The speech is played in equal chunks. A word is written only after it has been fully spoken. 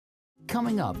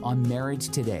coming up on Marriage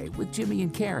Today with Jimmy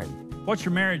and Karen. What's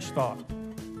your marriage thought?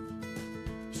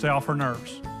 Stay off her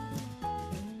nerves.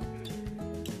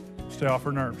 Stay off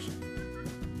her nerves.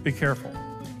 Be careful.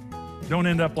 Don't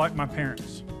end up like my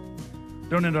parents.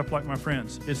 Don't end up like my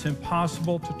friends. It's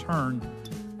impossible to turn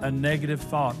a negative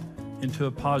thought into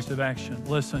a positive action.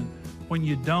 Listen, when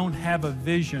you don't have a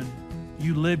vision,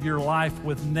 you live your life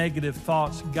with negative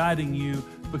thoughts guiding you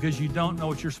because you don't know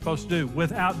what you're supposed to do.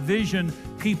 Without vision,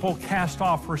 people cast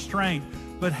off restraint.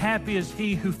 But happy is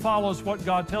he who follows what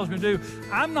God tells me to do.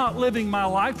 I'm not living my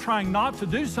life trying not to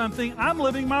do something. I'm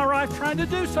living my life trying to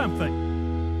do something.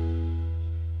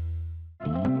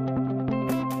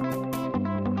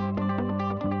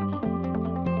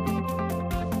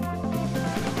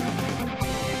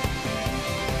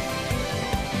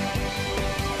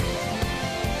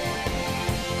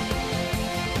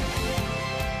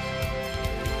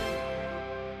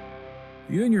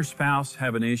 You and your spouse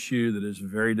have an issue that is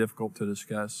very difficult to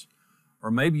discuss,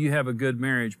 or maybe you have a good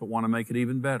marriage but want to make it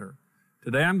even better.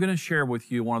 Today I'm going to share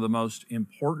with you one of the most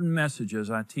important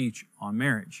messages I teach on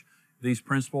marriage. These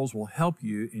principles will help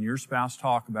you and your spouse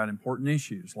talk about important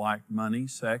issues like money,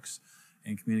 sex,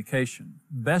 and communication.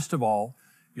 Best of all,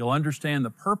 you'll understand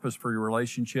the purpose for your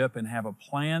relationship and have a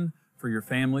plan for your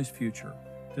family's future.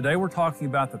 Today we're talking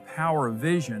about the power of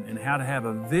vision and how to have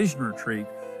a vision retreat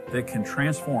that can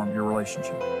transform your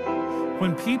relationship.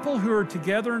 When people who are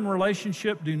together in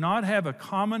relationship do not have a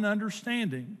common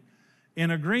understanding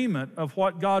and agreement of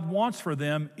what God wants for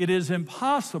them, it is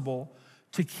impossible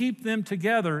to keep them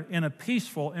together in a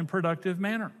peaceful and productive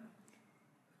manner.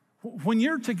 When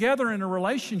you're together in a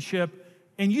relationship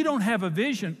and you don't have a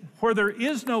vision, where there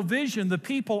is no vision, the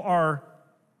people are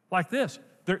like this.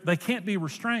 They can't be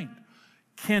restrained.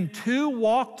 Can two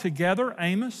walk together,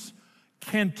 Amos?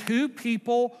 Can two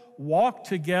people walk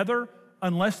together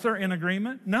unless they're in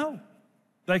agreement? No,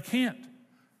 they can't.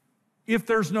 If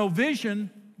there's no vision,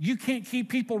 you can't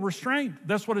keep people restrained.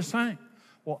 That's what it's saying.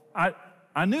 Well,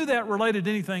 I knew that related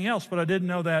to anything else, but I didn't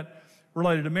know that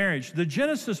related to marriage. The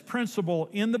Genesis principle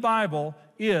in the Bible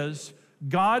is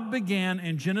God began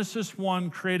in Genesis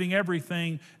 1 creating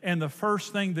everything, and the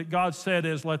first thing that God said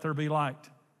is, let there be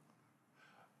light.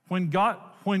 When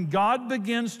God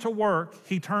begins to work,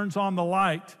 he turns on the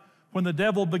light. When the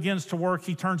devil begins to work,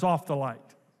 he turns off the light.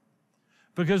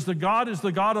 Because the God is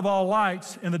the God of all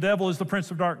lights, and the devil is the prince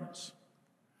of darkness.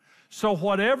 So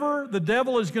whatever the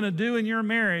devil is going to do in your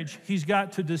marriage, he's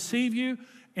got to deceive you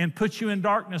and put you in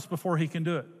darkness before he can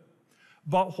do it.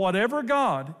 But whatever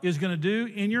God is going to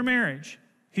do in your marriage,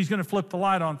 he's going to flip the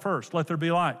light on first. Let there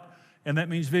be light. And that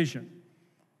means vision.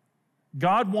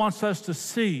 God wants us to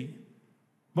see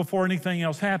before anything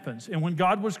else happens. And when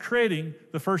God was creating,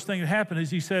 the first thing that happened is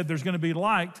he said, there's going to be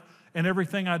light, and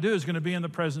everything I do is going to be in the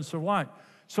presence of light.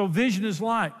 So vision is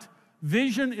light.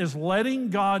 Vision is letting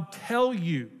God tell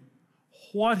you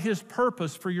what his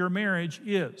purpose for your marriage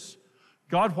is.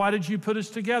 God, why did you put us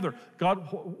together? God,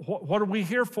 what are we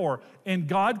here for? And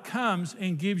God comes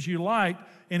and gives you light,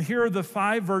 and here are the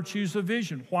 5 virtues of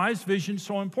vision. Why is vision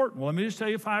so important? Well, let me just tell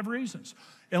you 5 reasons.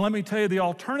 And let me tell you the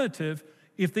alternative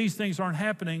if these things aren't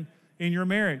happening in your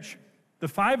marriage. The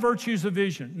 5 virtues of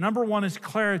vision. Number 1 is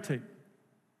clarity.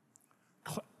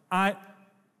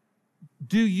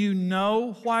 Do you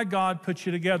know why God put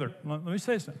you together? Let me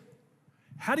say something.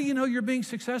 How do you know you're being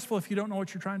successful if you don't know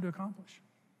what you're trying to accomplish?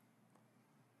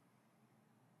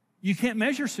 You can't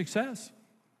measure success.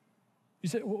 You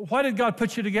say, why did God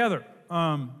put you together?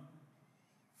 How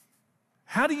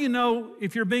do you know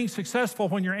if you're being successful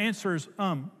when your answer is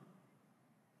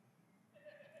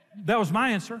That was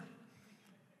my answer.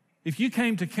 If you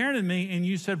came to Karen and me and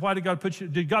you said, did God put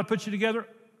you together?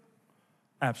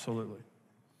 Absolutely.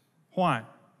 Why?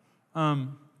 How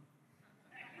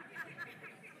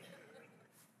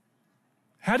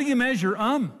do you measure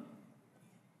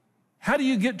How do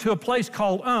you get to a place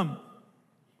called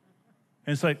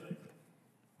and say,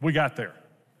 we got there.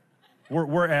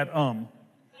 We're at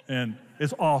and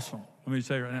it's awesome. Let me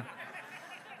say right now.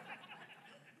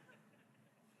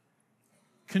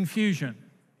 Confusion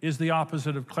is the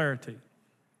opposite of clarity.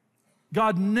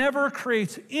 God never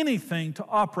creates anything to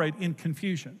operate in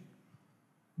confusion.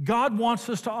 God wants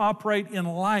us to operate in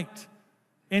light,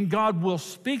 and God will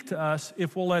speak to us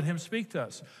if we'll let him speak to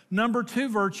us. Number 2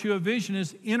 virtue of vision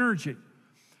is energy,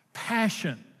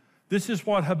 passion. This is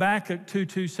what Habakkuk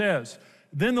 2:2 says.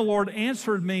 Then the Lord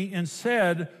answered me and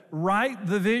said, write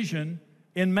the vision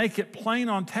and make it plain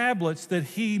on tablets that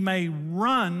he may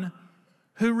run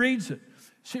who reads it.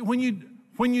 See, when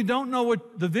you don't know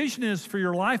what the vision is for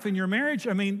your life and your marriage,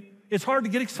 it's hard to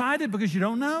get excited because you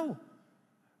don't know.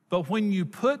 But when you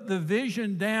put the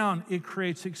vision down, it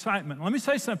creates excitement. Let me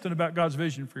say something about God's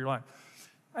vision for your life.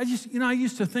 I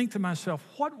used to think to myself,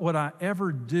 what would I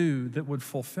ever do that would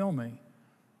fulfill me?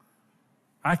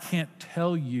 I can't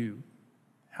tell you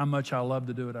how much I love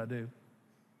to do what I do.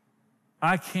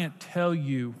 I can't tell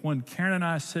you, when Karen and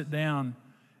I sit down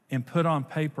and put on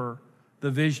paper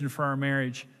the vision for our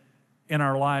marriage and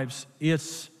our lives,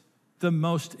 it's the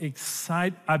most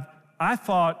exciting. I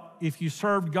thought if you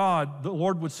served God, the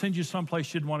Lord would send you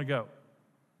someplace you'd want to go.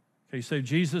 Okay, you say,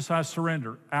 Jesus, I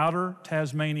surrender. Outer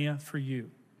Tasmania for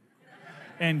you.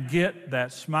 And get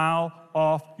that smile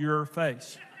off your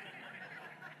face.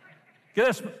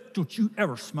 Don't you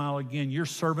ever smile again. You're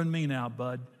serving me now,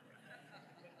 bud.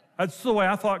 That's the way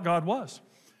I thought God was.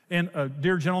 And a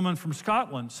dear gentleman from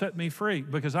Scotland set me free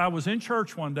because I was in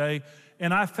church one day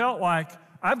and I felt like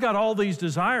I've got all these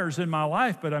desires in my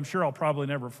life, but I'm sure I'll probably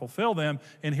never fulfill them.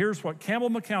 And here's what Campbell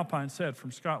McAlpine said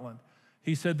from Scotland.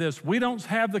 He said this: we don't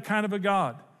have the kind of a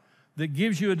God that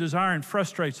gives you a desire and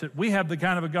frustrates it. We have the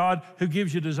kind of a God who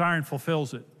gives you a desire and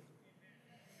fulfills it.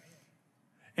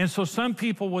 And so some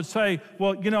people would say,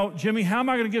 well, Jimmy, how am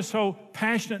I going to get so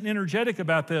passionate and energetic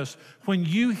about this? When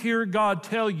you hear God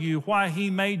tell you why He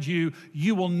made you,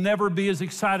 you will never be as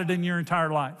excited in your entire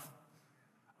life.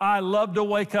 I love to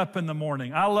wake up in the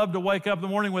morning. I love to wake up in the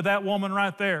morning with that woman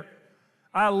right there.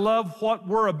 I love what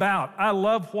we're about. I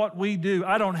love what we do.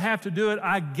 I don't have to do it.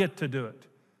 I get to do it.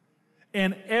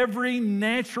 And every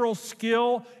natural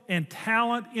skill and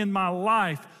talent in my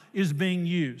life is being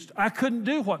used. I couldn't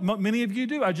do what many of you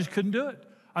do. I just couldn't do it.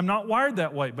 I'm not wired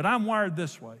that way, but I'm wired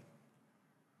this way.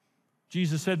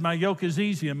 Jesus said, my yoke is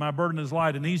easy and my burden is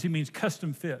light. And easy means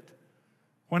custom fit.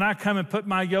 When I come and put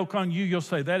my yoke on you, you'll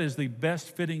say, that is the best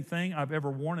fitting thing I've ever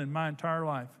worn in my entire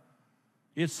life.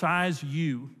 It's size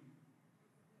you.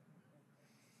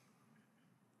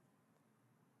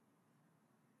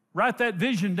 Write that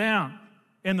vision down,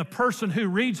 and the person who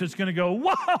reads it's going to go,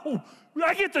 whoa,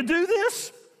 I get to do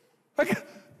this?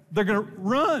 They're going to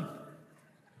run.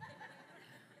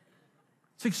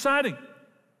 It's exciting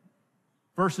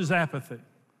versus apathy. And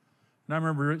I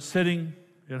remember sitting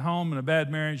at home in a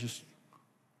bad marriage, just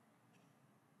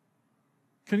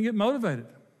couldn't get motivated.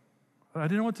 I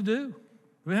didn't know what to do.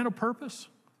 We had no purpose.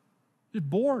 Just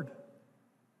bored.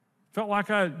 Felt like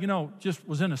I, just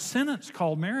was in a sentence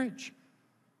called marriage.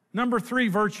 Number 3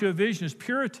 virtue of vision is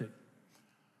purity. It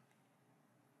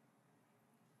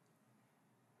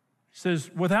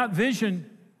says, without vision,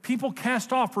 people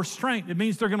cast off restraint. It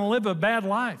means they're going to live a bad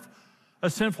life, a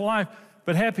sinful life.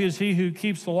 But happy is he who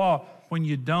keeps the law. When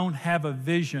you don't have a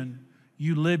vision,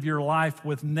 you live your life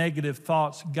with negative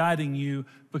thoughts guiding you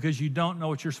because you don't know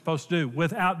what you're supposed to do.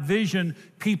 Without vision,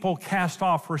 people cast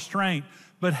off restraint.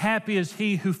 But happy is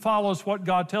he who follows what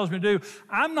God tells me to do.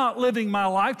 I'm not living my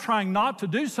life trying not to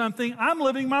do something. I'm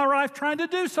living my life trying to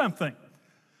do something.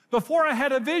 Before I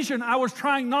had a vision, I was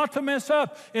trying not to mess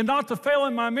up and not to fail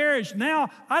in my marriage. Now,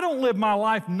 I don't live my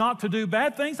life not to do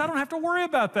bad things. I don't have to worry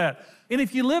about that. And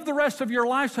if you live the rest of your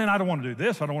life saying, I don't want to do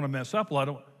this, I don't want to mess up,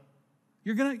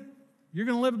 you're going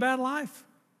to live a bad life.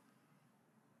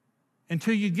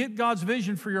 Until you get God's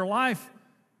vision for your life,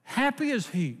 happy is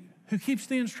he who keeps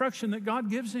the instruction that God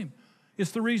gives him.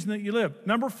 It's the reason that you live.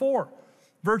 Number 4,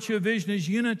 virtue of vision is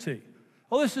unity.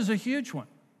 Oh, this is a huge one.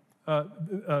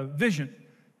 Vision,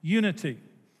 unity.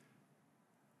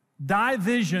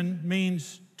 Division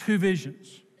means 2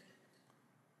 visions.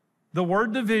 The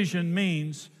word division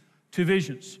means 2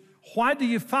 visions. Why do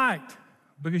you fight?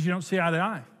 Because you don't see eye to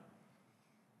eye.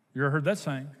 You ever heard that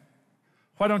saying?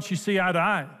 Why don't you see eye to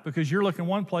eye? Because you're looking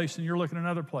one place and you're looking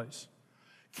another place.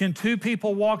 Can 2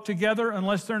 people walk together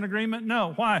unless they're in agreement?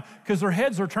 No. Why? Because their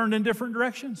heads are turned in different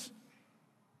directions.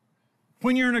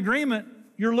 When you're in agreement,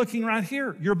 you're looking right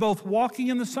here. You're both walking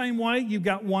in the same way. You've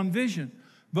got one vision.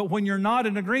 But when you're not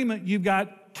in agreement, you've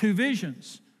got 2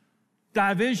 visions.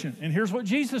 Division. And here's what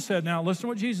Jesus said. Now, listen to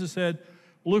what Jesus said.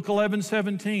 Luke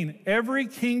 11:17. Every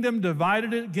kingdom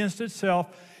divided against itself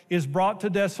is brought to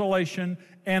desolation,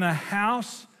 and a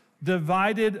house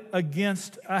divided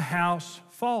against a house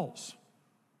falls.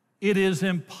 It is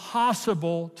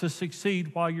impossible to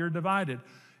succeed while you're divided.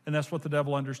 And that's what the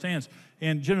devil understands.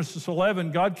 In Genesis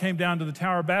 11, God came down to the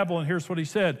Tower of Babel, and here's what he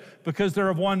said: because they're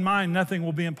of one mind, nothing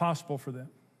will be impossible for them.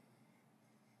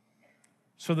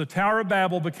 So the Tower of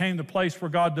Babel became the place where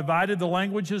God divided the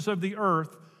languages of the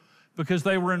earth because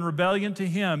they were in rebellion to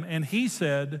him. And he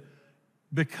said,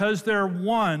 because they're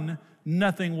one,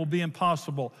 nothing will be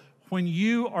impossible. When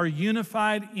you are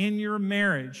unified in your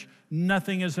marriage,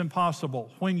 nothing is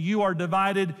impossible. When you are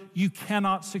divided, you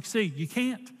cannot succeed. You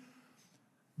can't.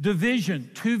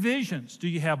 Division, two visions. Do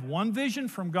you have one vision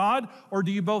from God, or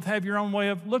do you both have your own way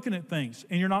of looking at things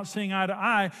and you're not seeing eye to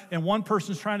eye, and one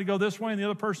person's trying to go this way and the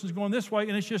other person's going this way,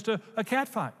 and it's just a cat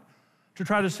fight to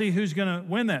try to see who's going to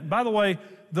win that? And by the way,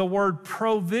 the word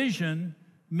provision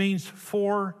means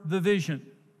for the vision.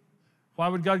 Why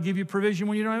would God give you provision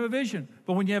when you don't have a vision?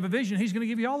 But when you have a vision, He's going to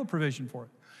give you all the provision for it.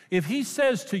 If He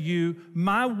says to you,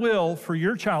 my will for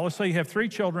your child, let's say you have 3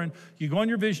 children, you go on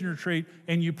your vision retreat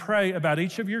and you pray about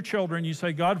each of your children. You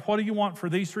say, God, what do you want for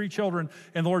these 3 children?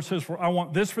 And the Lord says, well, I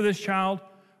want this for this child,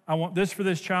 I want this for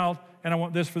this child, and I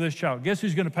want this for this child. Guess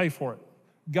who's going to pay for it?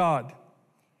 God.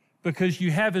 Because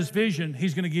you have His vision,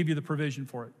 He's going to give you the provision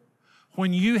for it.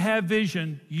 When you have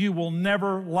vision, you will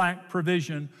never lack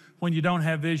provision. When you don't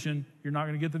have vision, you're not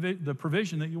going to get the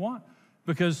provision that you want.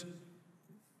 Because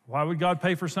why would God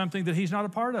pay for something that He's not a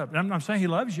part of? And I'm not saying He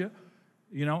loves you,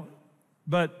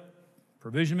 but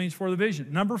provision means for the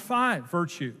vision. Number 5,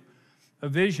 virtue. A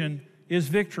vision is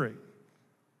victory.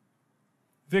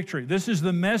 Victory. This is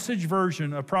the Message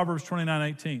version of Proverbs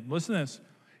 29:18. Listen to this.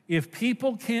 If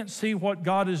people can't see what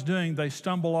God is doing, they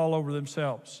stumble all over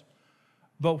themselves.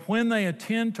 But when they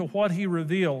attend to what He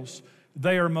reveals,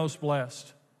 they are most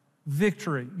blessed.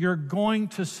 Victory. You're going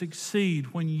to succeed.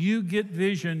 When you get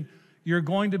vision, you're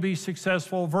going to be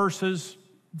successful versus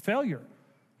failure.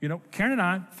 Karen and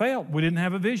I failed. We didn't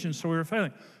have a vision, so we were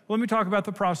failing. Let me talk about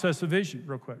the process of vision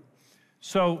real quick.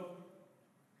 So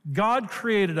God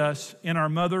created us in our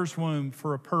mother's womb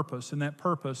for a purpose, and that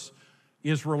purpose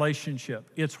is relationship.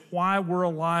 It's why we're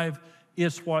alive.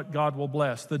 It's what God will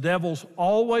bless. The devil's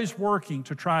always working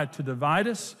to try to divide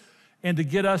us and to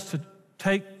get us to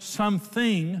take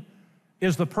something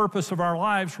is the purpose of our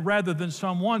lives rather than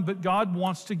someone, but God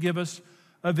wants to give us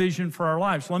a vision for our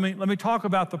lives. Let me talk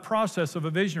about the process of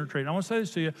a vision retreat. I want to say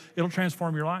this to you. It'll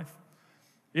transform your life.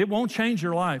 It won't change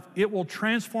your life. It will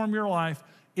transform your life.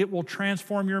 It will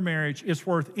transform your marriage. It's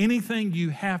worth anything you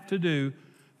have to do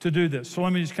this. So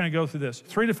let me just kind of go through this.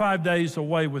 3 to 5 days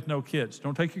away with no kids.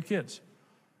 Don't take your kids.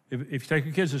 If you take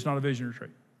your kids, it's not a vision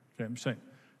retreat. Okay, I'm saying.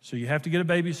 So you have to get a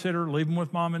babysitter, leave them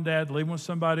with mom and dad, leave them with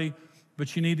somebody,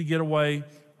 but you need to get away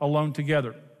alone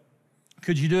together.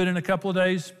 Could you do it in a couple of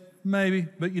days? Maybe,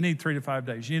 but you need 3 to 5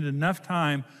 days. You need enough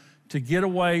time to get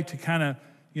away, to kind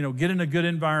of, get in a good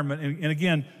environment. And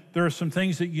again, there are some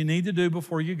things that you need to do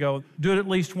before you go. Do it at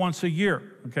least once a year,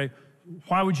 okay?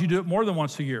 Why would you do it more than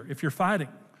once a year? If you're fighting,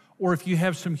 or if you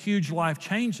have some huge life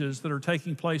changes that are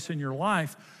taking place in your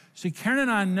life. See, Karen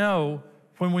and I know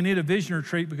when we need a vision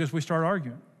retreat because we start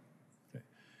arguing. Okay.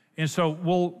 And so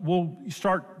we'll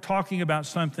start talking about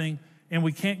something and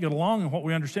we can't get along, and what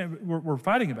we understand, we're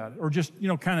fighting about it, or just,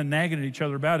 kind of nagging at each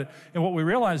other about it. And what we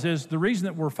realize is the reason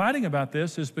that we're fighting about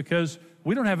this is because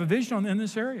we don't have a vision in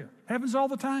this area. It happens all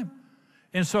the time.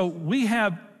 And so we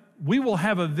will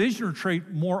have a vision retreat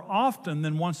more often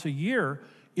than once a year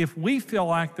if we feel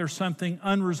like there's something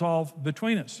unresolved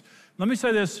between us. Let me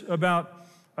say this about,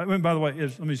 by the way,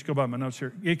 let me just go by my notes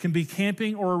here. It can be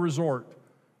camping or a resort,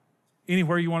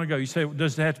 anywhere you want to go. You say,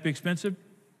 does it have to be expensive?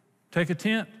 Take a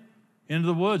tent into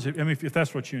the woods. I mean, if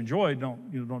that's what you enjoy,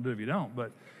 don't do it if you don't.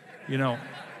 But,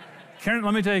 Karen,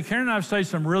 let me tell you, Karen and I have stayed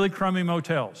some really crummy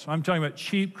motels. I'm talking about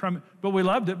cheap, crummy, but we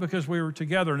loved it because we were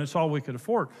together and it's all we could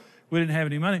afford. We didn't have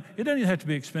any money. It doesn't even have to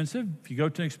be expensive. If you go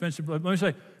to an expensive, let me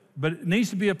say, but it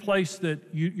needs to be a place that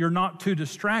you're not too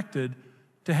distracted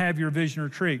to have your vision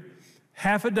retreat.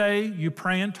 Half a day you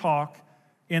pray and talk,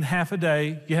 and half a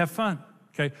day you have fun.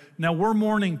 Okay. Now we're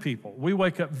morning people. We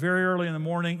wake up very early in the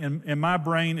morning, and my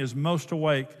brain is most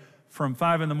awake from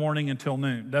 5 in the morning until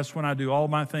noon. That's when I do all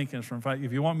my thinking. Is from 5.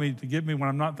 If you want me to get me when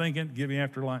I'm not thinking, get me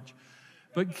after lunch.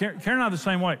 But Karen and I are the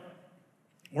same way.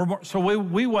 So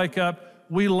we wake up.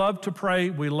 We love to pray,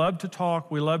 we love to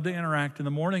talk, we love to interact in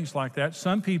the mornings like that.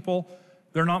 Some people,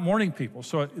 they're not morning people,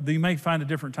 so you may find a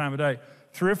different time of day.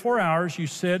 3 or 4 hours, you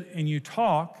sit and you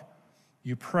talk,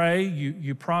 you pray,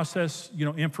 you process,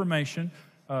 information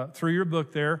through your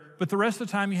book there, but the rest of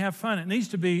the time you have fun. It needs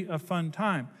to be a fun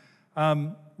time.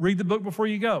 Read the book before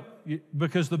you go,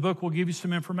 because the book will give you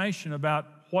some information about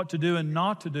what to do and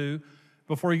not to do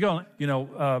before you go.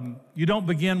 You don't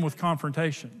begin with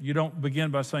confrontation. You don't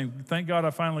begin by saying, thank God I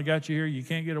finally got you here. You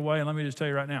can't get away. And let me just tell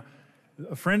you right now,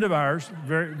 a friend of ours,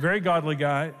 very, very godly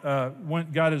guy,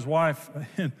 got his wife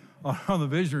on the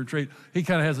vision retreat. He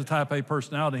kind of has a type A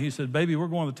personality. He said, baby, we're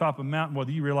going to the top of the mountain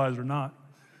whether you realize it or not.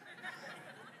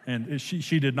 And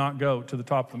she did not go to the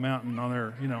top of the mountain on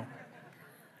there,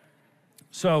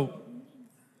 So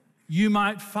you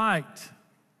might fight,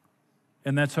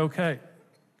 and that's okay.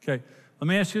 Okay. Let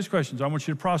me ask you this question. I want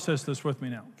you to process this with me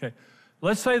now. Okay.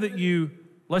 Let's say that you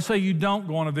Let's say you don't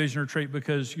go on a vision retreat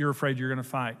because you're afraid you're going to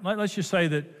fight. Let's just say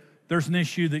that there's an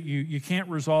issue that you can't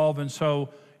resolve, and so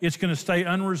it's going to stay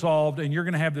unresolved, and you're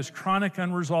going to have this chronic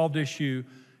unresolved issue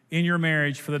in your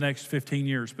marriage for the next 15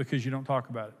 years because you don't talk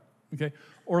about it, okay?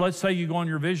 Or let's say you go on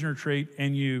your vision retreat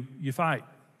and you fight,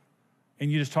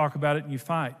 and you just talk about it and you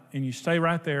fight, and you stay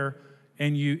right there,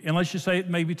 and let's just say it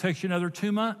maybe takes you another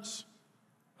 2 months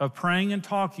of praying and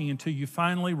talking until you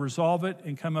finally resolve it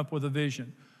and come up with a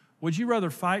vision. Would you rather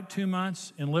fight 2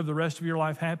 months and live the rest of your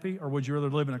life happy, or would you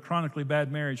rather live in a chronically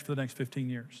bad marriage for the next 15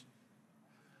 years?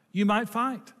 You might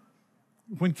fight.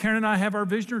 When Karen and I have our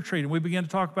vision retreat and we begin to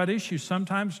talk about issues,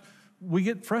 sometimes we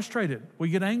get frustrated, we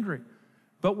get angry,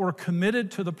 but we're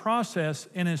committed to the process,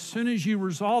 and as soon as you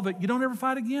resolve it, you don't ever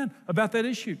fight again about that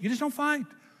issue. You just don't fight.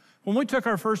 When we took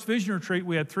our first vision retreat,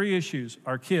 we had 3 issues: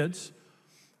 our kids,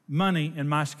 money, and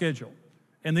my schedule.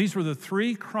 And these were the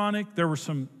 3 chronic. There were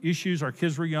some issues. Our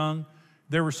kids were young.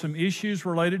 There were some issues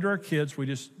related to our kids.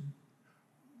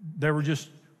 They were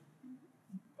just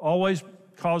always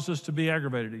caused us to be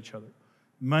aggravated at each other.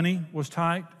 Money was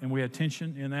tight, and we had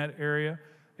tension in that area.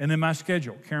 And then my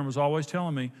schedule. Karen was always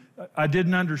telling me, I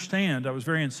didn't understand. I was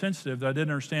very insensitive that I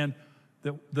didn't understand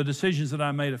that the decisions that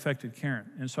I made affected Karen.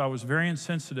 And so I was very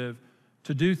insensitive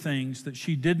to do things that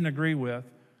she didn't agree with.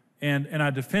 And I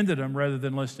defended them rather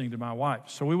than listening to my wife.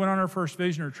 So we went on our first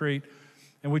vision retreat,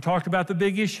 and we talked about the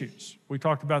big issues. We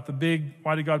talked about the big,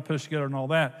 why did God put us together and all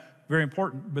that, very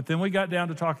important. But then we got down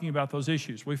to talking about those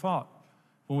issues. We fought.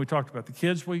 When we talked about the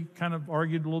kids, we kind of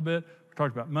argued a little bit. We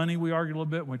talked about money, we argued a little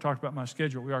bit. When we talked about my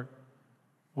schedule, we argued.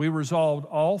 We resolved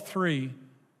all 3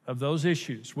 of those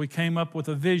issues. We came up with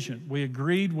a vision. We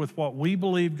agreed with what we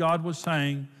believed God was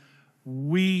saying.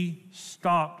 We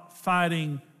stopped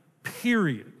fighting,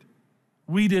 period.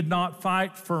 We did not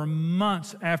fight for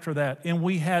months after that, and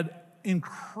we had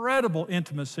incredible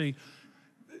intimacy.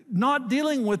 Not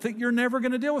dealing with it, you're never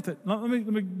going to deal with it. Let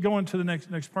me go into the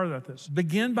next part of this.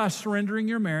 Begin by surrendering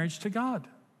your marriage to God.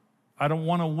 I don't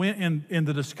want to win in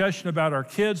the discussion about our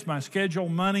kids, my schedule,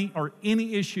 money, or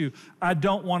any issue. I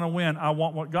don't want to win. I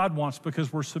want what God wants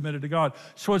because we're submitted to God.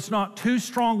 So it's not 2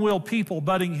 strong-willed people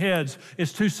butting heads.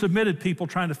 It's 2 submitted people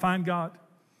trying to find God.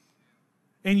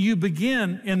 And you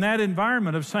begin in that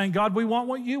environment of saying, God, we want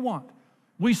what you want.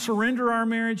 We surrender our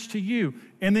marriage to you.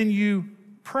 And then you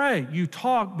pray, you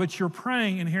talk, but you're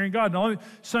praying and hearing God. Now,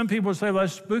 some people say, well,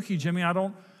 that's spooky, Jimmy. I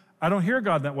don't hear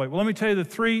God that way. Well, let me tell you the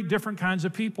 3 different kinds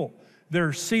of people. There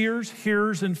are seers,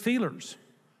 hearers, and feelers.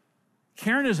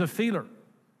 Karen is a feeler.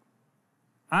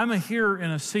 I'm a hearer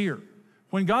and a seer.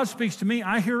 When God speaks to me,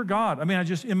 I hear God.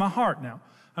 In my heart now.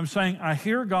 I'm saying I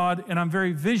hear God, and I'm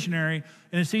very visionary,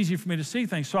 and it's easy for me to see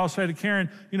things. So I'll say to Karen,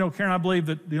 Karen, I believe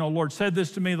that, the Lord said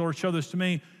this to me, the Lord showed this to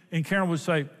me. And Karen would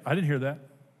say, I didn't hear that.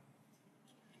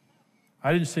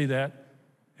 I didn't see that.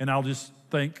 And I'll just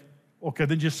think, okay,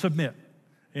 then just submit.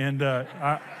 And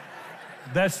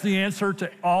that's the answer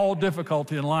to all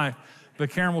difficulty in life. But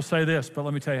Karen will say this, but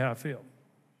let me tell you how I feel.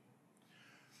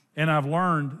 And I've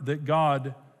learned that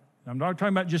God, I'm not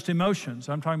talking about just emotions,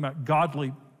 I'm talking about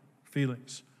godly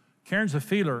feelings. Karen's a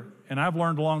feeler, and I've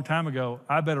learned a long time ago,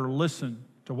 I better listen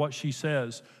to what she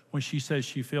says when she says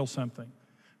she feels something.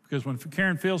 Because when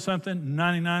Karen feels something,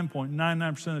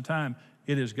 99.99% of the time,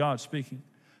 it is God speaking.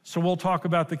 So we'll talk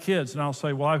about the kids, and I'll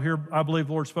say, well, I believe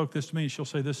the Lord spoke this to me, and she'll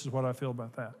say, this is what I feel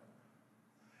about that.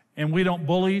 And we don't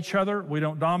bully each other, we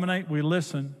don't dominate, we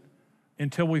listen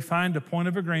until we find a point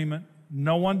of agreement.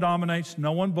 No one dominates,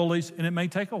 no one bullies, and it may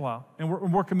take a while, and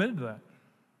we're committed to that.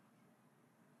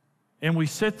 And we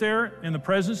sit there in the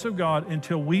presence of God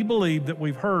until we believe that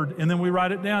we've heard, and then we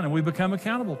write it down and we become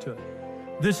accountable to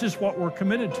it. This is what we're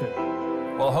committed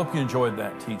to. Well, I hope you enjoyed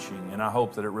that teaching, and I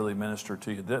hope that it really ministered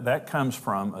to you. That comes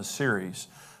from a series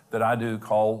that I do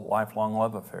called Lifelong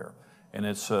Love Affair. And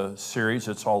it's a series,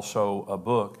 it's also a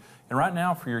book. And right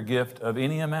now, for your gift of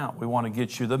any amount, we want to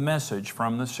get you the message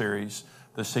from the series,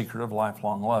 The Secret of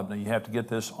Lifelong Love. Now, you have to get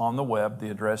this on the web.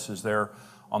 The address is there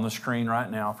on the screen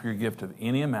right now. For your gift of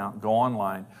any amount, go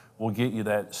online. We'll get you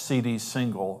that CD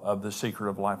single of The Secret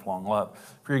of Lifelong Love.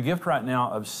 For your gift right now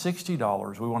of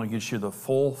 $60, we want to get you the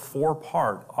full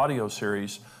 4-part audio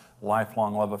series,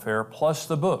 Lifelong Love Affair, plus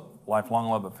the book, Lifelong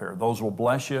Love Affair. Those will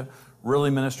bless you,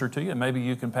 really minister to you, and maybe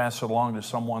you can pass it along to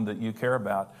someone that you care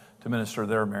about to minister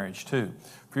their marriage too.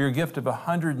 For your gift of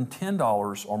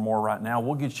 $110 or more right now,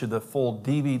 we'll get you the full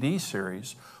DVD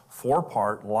series,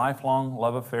 4-part Lifelong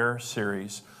Love Affair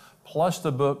series, plus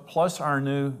the book, plus our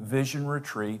new Vision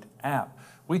Retreat app.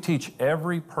 We teach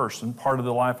every person, part of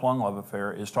the Lifelong Love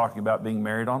Affair is talking about being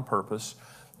married on purpose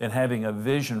and having a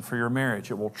vision for your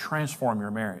marriage. It will transform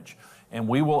your marriage. And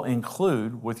we will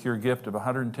include, with your gift of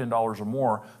 $110 or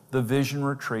more, the Vision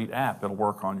Retreat app. It'll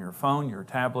work on your phone, your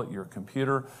tablet, your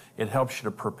computer. It helps you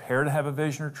to prepare to have a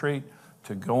Vision Retreat,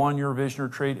 to go on your Vision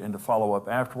Retreat, and to follow up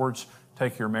afterwards,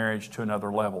 take your marriage to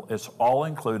another level. It's all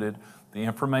included. The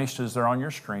information is there on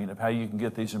your screen of how you can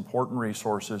get these important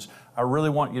resources. I really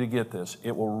want you to get this.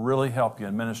 It will really help you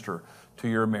and minister to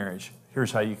your marriage.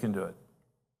 Here's how you can do it.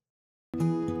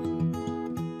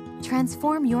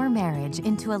 Transform your marriage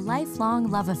into a lifelong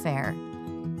love affair.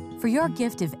 For your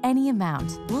gift of any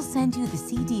amount, we'll send you the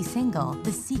CD single,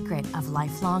 The Secret of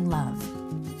Lifelong Love.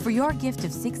 For your gift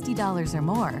of $60 or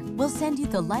more, we'll send you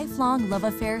the Lifelong Love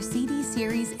Affair CD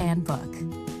series and book.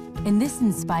 In this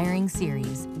inspiring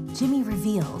series, Jimmy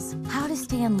reveals how to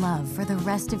stay in love for the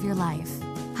rest of your life,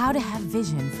 how to have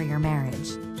vision for your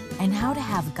marriage, and how to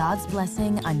have God's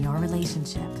blessing on your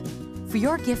relationship. For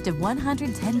your gift of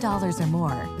 $110 or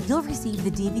more, you'll receive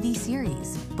the DVD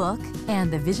series, book,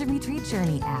 and the Vision Retreat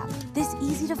Journey app. This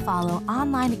easy-to-follow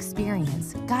online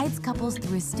experience guides couples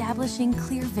through establishing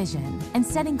clear vision and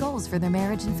setting goals for their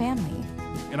marriage and family.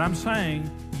 And I'm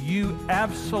saying you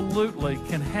absolutely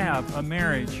can have a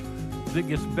marriage that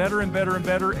gets better and better and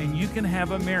better, and you can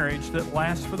have a marriage that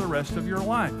lasts for the rest of your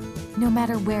life. No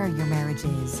matter where your marriage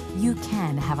is, you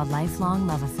can have a lifelong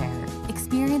love affair.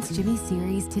 Experience Jimmy's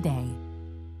series today.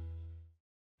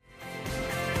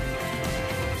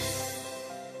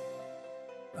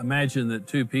 Imagine that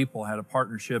two people had a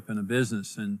partnership in a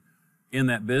business, and in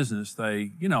that business,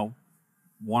 they,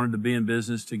 wanted to be in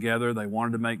business together. They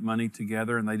wanted to make money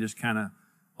together, and they just kind of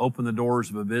opened the doors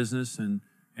of a business and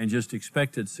just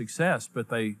expected success, but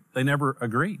they never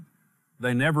agreed.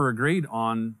 They never agreed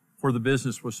on where the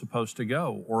business was supposed to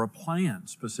go, or a plan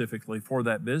specifically for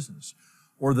that business,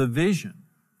 or the vision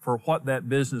for what that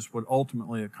business would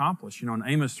ultimately accomplish. And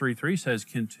Amos 3:3 says,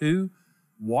 can two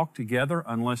walk together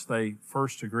unless they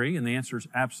first agree? And the answer is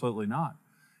absolutely not.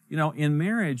 In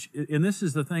marriage, and this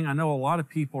is the thing, I know a lot of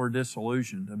people are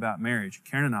disillusioned about marriage.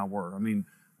 Karen and I were.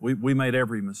 We made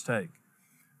every mistake.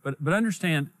 But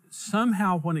understand,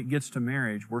 somehow when it gets to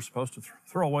marriage, we're supposed to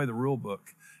throw away the rule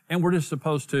book. And we're just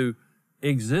supposed to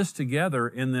exist together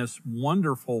in this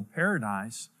wonderful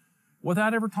paradise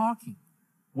without ever talking,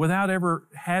 without ever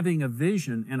having a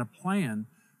vision and a plan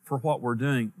for what we're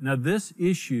doing. Now, this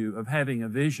issue of having a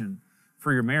vision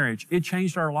for your marriage, it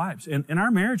changed our lives. And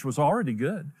our marriage was already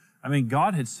good.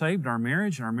 God had saved our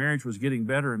marriage, and our marriage was getting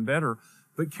better and better.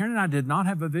 But Karen and I did not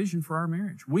have a vision for our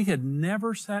marriage. We had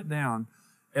never sat down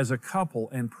as a couple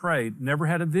and prayed, never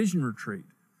had a vision retreat.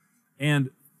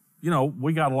 And,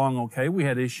 we got along okay. We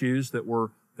had issues that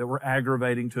were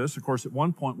aggravating to us. Of course, at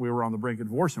one point we were on the brink of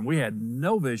divorce, and we had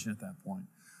no vision at that point.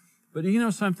 But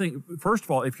something, first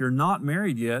of all, if you're not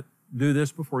married yet, do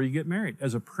this before you get married.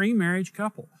 As a pre-marriage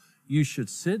couple, you should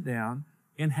sit down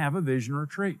and have a vision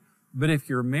retreat. But if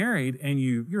you're married and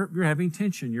you're having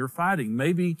tension, you're fighting,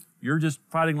 maybe you're just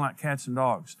fighting like cats and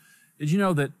dogs, did you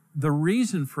know that the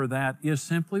reason for that is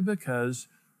simply because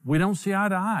we don't see eye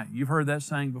to eye? You've heard that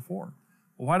saying before.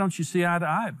 Well, why don't you see eye to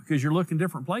eye? Because you're looking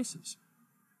different places.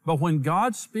 But when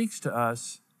God speaks to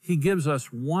us, He gives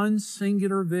us one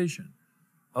singular vision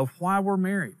of why we're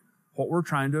married, what we're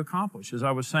trying to accomplish. As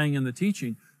I was saying in the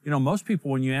teaching, most people,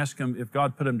 when you ask them if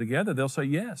God put them together, they'll say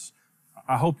yes.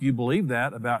 I hope you believe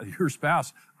that about your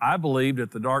spouse. I believed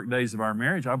at the dark days of our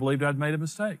marriage, I believed I'd made a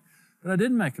mistake. But I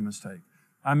didn't make a mistake.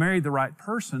 I married the right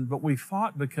person, but we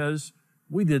fought because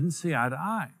we didn't see eye to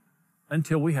eye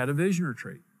until we had a vision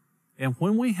retreat. And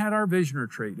when we had our vision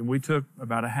retreat, and we took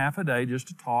about a half a day just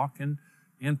to talk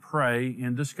and pray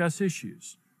and discuss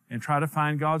issues and try to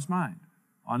find God's mind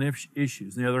on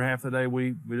issues. The other half of the day,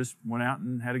 we just went out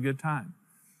and had a good time.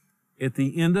 At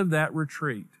the end of that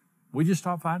retreat, we just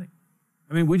stopped fighting.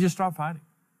 We just stopped fighting.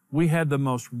 We had the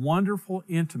most wonderful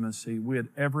intimacy we had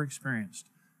ever experienced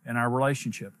in our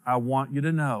relationship. I want you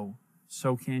to know,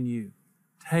 so can you.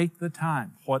 Take the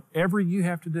time, whatever you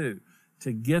have to do,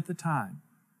 to get the time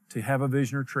to have a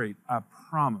vision retreat. I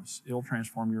promise it'll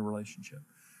transform your relationship.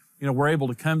 We're able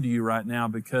to come to you right now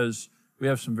because we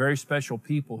have some very special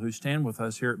people who stand with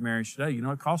us here at Marriage Today.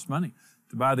 It costs money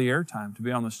to buy the airtime, to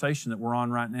be on the station that we're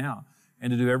on right now,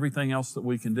 and to do everything else that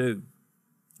we can do.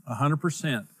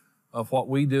 100% of what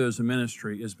we do as a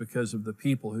ministry is because of the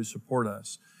people who support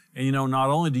us. And not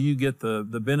only do you get the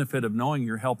benefit of knowing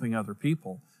you're helping other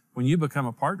people, when you become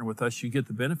a partner with us, you get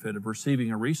the benefit of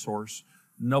receiving a resource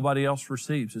nobody else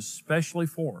receives, especially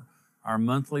for our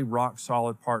monthly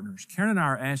rock-solid partners. Karen and I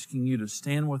are asking you to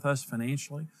stand with us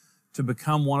financially, to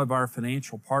become one of our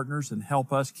financial partners and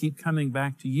help us keep coming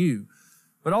back to you,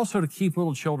 but also to keep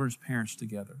Little Children's parents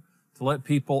together, to let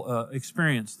people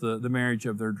experience the marriage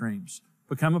of their dreams.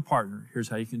 Become a partner. Here's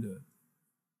how you can do it.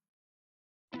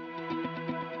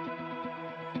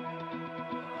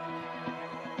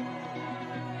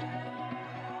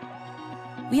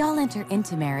 We all enter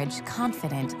into marriage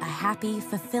confident a happy,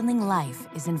 fulfilling life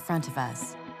is in front of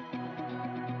us.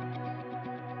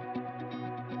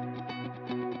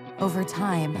 Over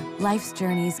time, life's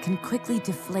journeys can quickly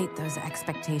deflate those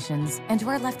expectations, and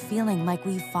we're left feeling like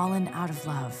we've fallen out of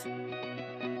love.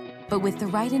 But with the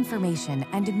right information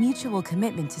and a mutual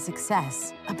commitment to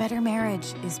success, a better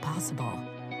marriage is possible.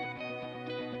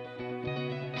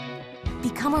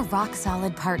 Become a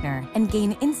rock-solid partner and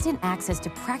gain instant access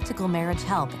to practical marriage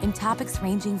help in topics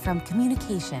ranging from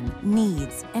communication,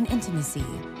 needs, and intimacy,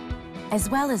 as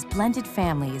well as blended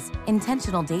families,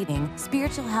 intentional dating,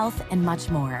 spiritual health, and much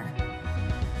more.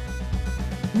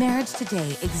 Marriage Today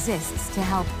exists to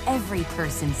help every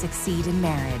person succeed in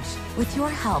marriage. With your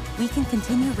help, we can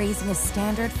continue raising a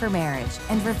standard for marriage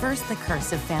and reverse the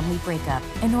curse of family breakup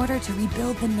in order to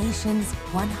rebuild the nations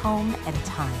one home at a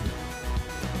time.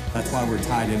 That's why we're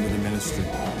tied in with the ministry.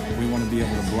 We want to be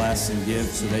able to bless and give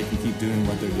so they can keep doing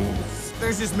what they're doing.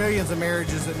 There's just millions of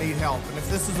marriages that need help, and if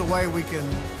this is a way we can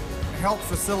help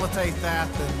facilitate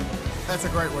that, then that's a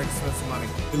great way to spend some money.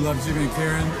 We love Jimmy and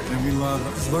Karen, and we love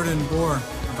just learning more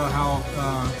about how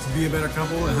to be a better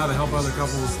couple and how to help other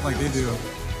couples like they do.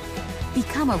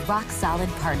 Become a rock-solid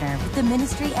partner with the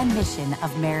ministry and mission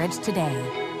of Marriage Today.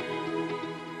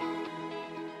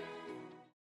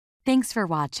 Thanks for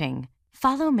watching.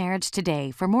 Follow Marriage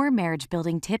Today for more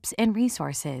marriage-building tips and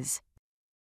resources.